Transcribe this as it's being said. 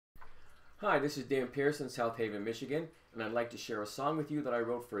Hi, this is Dan Pierce in South Haven, Michigan, and I'd like to share a song with you that I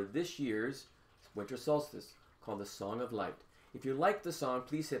wrote for this year's winter solstice called The Song of Light. If you like the song,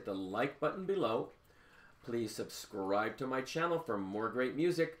 please hit the like button below. Please subscribe to my channel for more great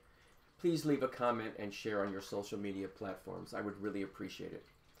music. Please leave a comment and share on your social media platforms. I would really appreciate it.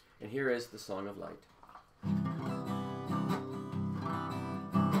 And here is The Song of Light.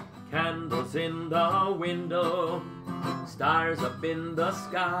 Candles in the window, stars up in the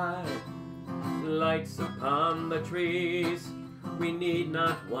sky, lights upon the trees, we need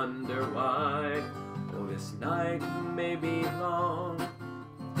not wonder why. Oh, this night may be long,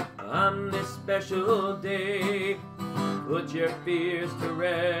 on this special day, put your fears to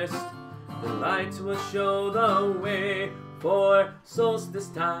rest, the lights will show the way, for solstice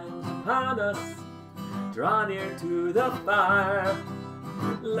time's upon us, draw near to the fire,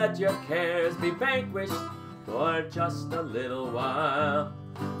 let your cares be vanquished for just a little while.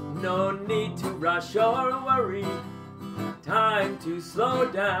 No need to rush or worry, time to slow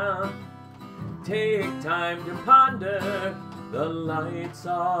down. Take time to ponder, the lights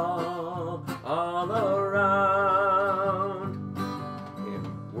all around. The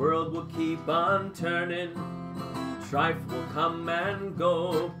world will keep on turning, strife will come and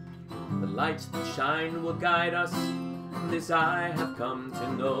go. The lights that shine will guide us, this I have come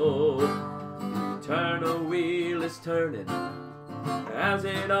to know. The eternal wheel is turning, as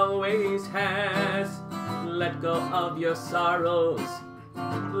it always has. Let go of your sorrows,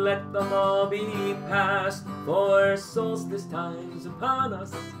 let them all be past, for solstice time's upon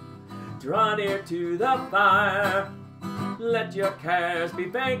us, draw near to the fire, let your cares be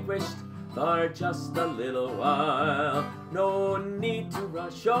vanquished for just a little while. No need to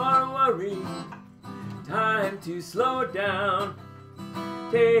rush or worry, time to slow down.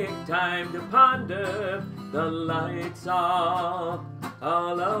 Take time to ponder, the lights all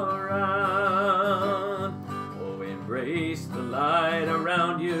around. Oh, embrace the light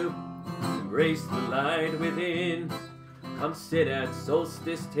around you, embrace the light within. Come sit at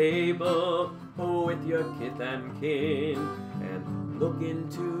solstice table, oh, with your kith and kin, and look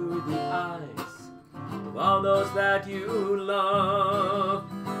into the eyes of all those that you love.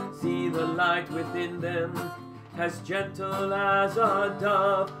 See the light within them, as gentle as a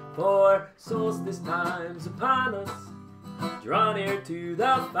dove, for solstice time's upon us, draw near to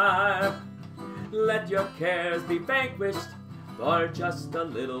the fire, let your cares be vanquished for just a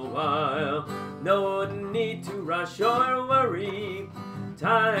little while. No need to rush or worry,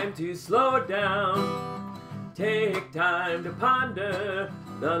 time to slow down. Take time to ponder,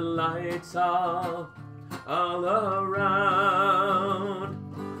 the lights all around.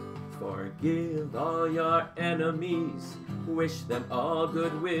 Forgive all your enemies, wish them all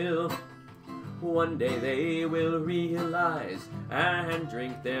goodwill. One day they will realize and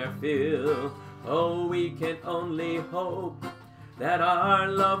drink their fill. Oh, we can only hope that our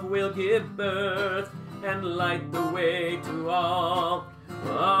love will give birth and light the way to all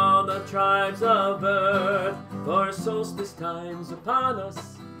the tribes of earth. For solstice time's upon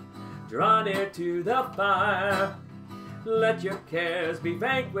us, draw near to the fire, let your cares be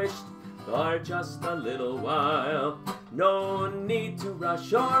vanquished for just a little while. No need to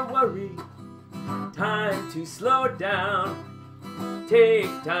rush or worry, time to slow down.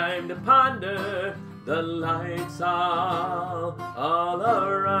 Take time to ponder, the lights all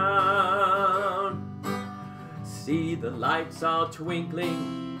around. See the lights all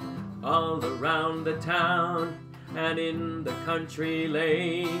twinkling all around the town, and in the country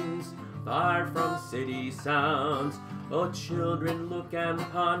lanes, far from city sounds. Oh, children, look and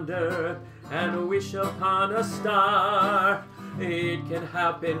ponder, and wish upon a star. It can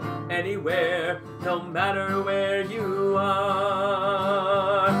happen anywhere, no matter where you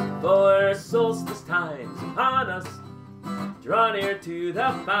are. For solstice time's upon us, draw near to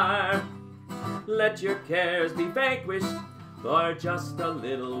the fire, let your cares be vanquished for just a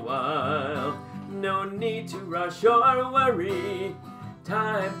little while. No need to rush or worry,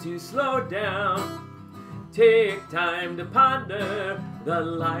 time to slow down. Take time to ponder, the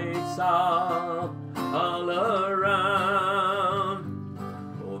lights all around.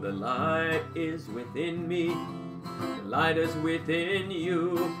 Oh, the light is within me, the light is within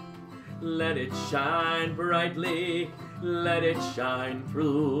you. Let it shine brightly, let it shine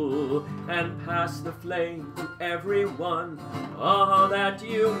through, and pass the flame to everyone, all that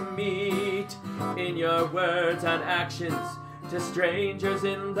you meet, in your words and actions, to strangers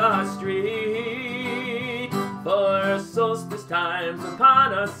in the street. For solstice time's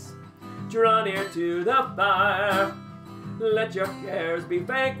upon us, draw near to the fire, let your cares be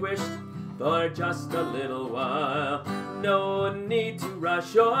vanquished for just a little while. No need to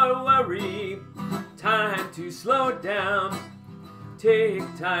rush or worry, time to slow down. Take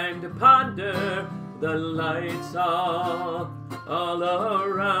time to ponder, the lights all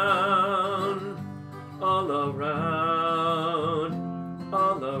around, all around,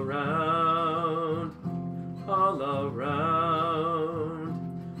 all around, all around.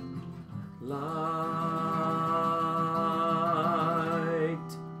 Light.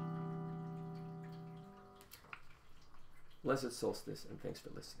 Blessed solstice, and thanks for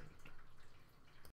listening.